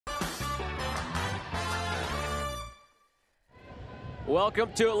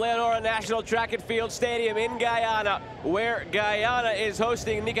Welcome to Leonora National Track and Field Stadium in Guyana, where Guyana is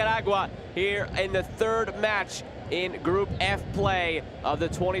hosting Nicaragua here in the third match in Group F play of the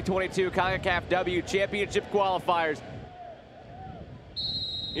 2022 ConcacafW Championship Qualifiers.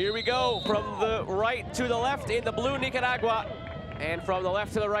 Here we go, from the right to the left in the blue, Nicaragua, and from the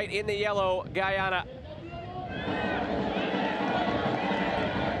left to the right in the yellow, Guyana.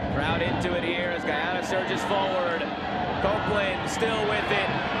 Crowd into it here as Guyana surges forward. Copeland still with it,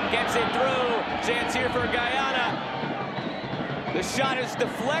 gets it through. Chance here for Guyana. The shot is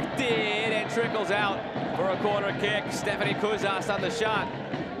deflected and trickles out for a corner kick. Stephanie Kuzas on the shot.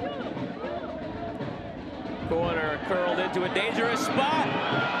 Corner curled into a dangerous spot.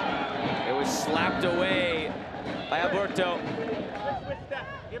 It was slapped away by Alberto.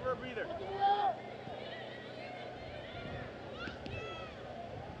 Give her a breather.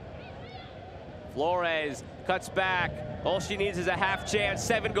 Flores cuts back. All she needs is a half chance.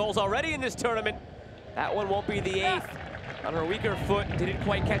 7 goals already in this tournament. That one won't be the 8th. On her weaker foot, didn't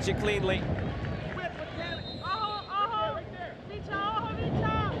quite catch it cleanly.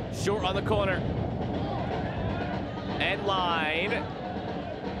 Short on the corner. End line.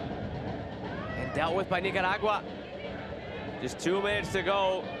 And dealt with by Nicaragua. Just 2 minutes to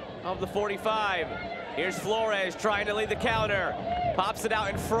go of the 45. Here's Flores trying to lead the counter. Pops it out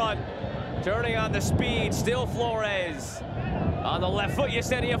in front. Turning on the speed, still Flores. On the left foot,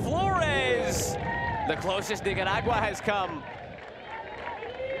 Yesenia Flores. The closest Nicaragua has come.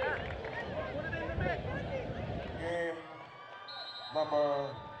 Game number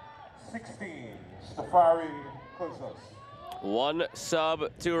 16, Stefari Kuzas. 1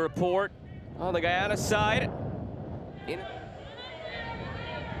 sub to report on the Guyana side.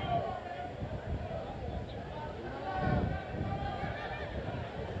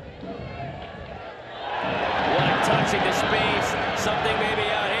 Touching the space, something maybe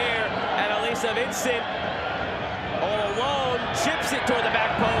out here, and Elisa Vincent all alone chips it toward the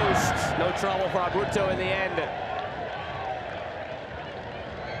back post. No trouble for Alberto in the end.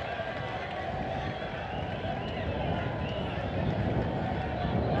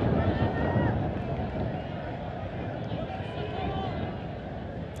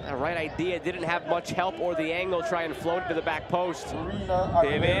 The right idea, didn't have much help or the angle, try and float to the back post.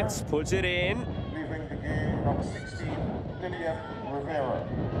 Pivots, puts it in. Leaving the game, number 16, Lilian Rivera.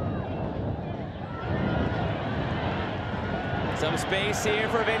 Some space here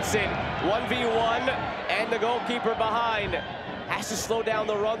for Vincent. 1v1, and the goalkeeper behind. Has to slow down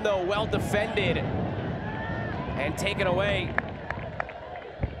the run, though. Well defended. And taken away.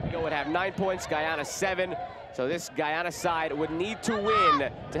 Mexico would have 9 points, Guyana 7. So this Guyana side would need to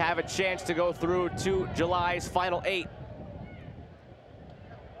win to have a chance to go through to July's final 8.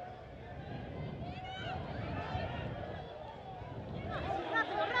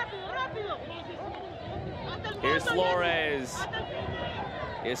 Here's Flores.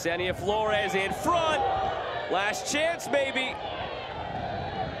 Yesenia Flores in front. Last chance, maybe.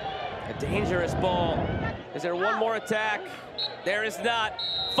 A dangerous ball. Is there one more attack? There is not.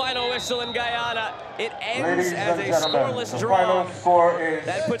 Final whistle in Guyana. It ends as a scoreless draw.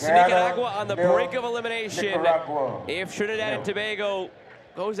 That puts Nicaragua on the brink of elimination. If Trinidad and Tobago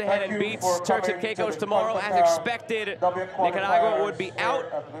goes ahead and beats Turks and Caicos tomorrow as expected, Nicaragua would be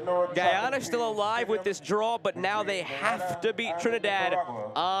out. Guyana still alive with this draw, but now they have to beat Trinidad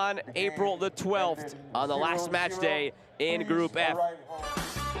on April the 12th on the last match day in Group F.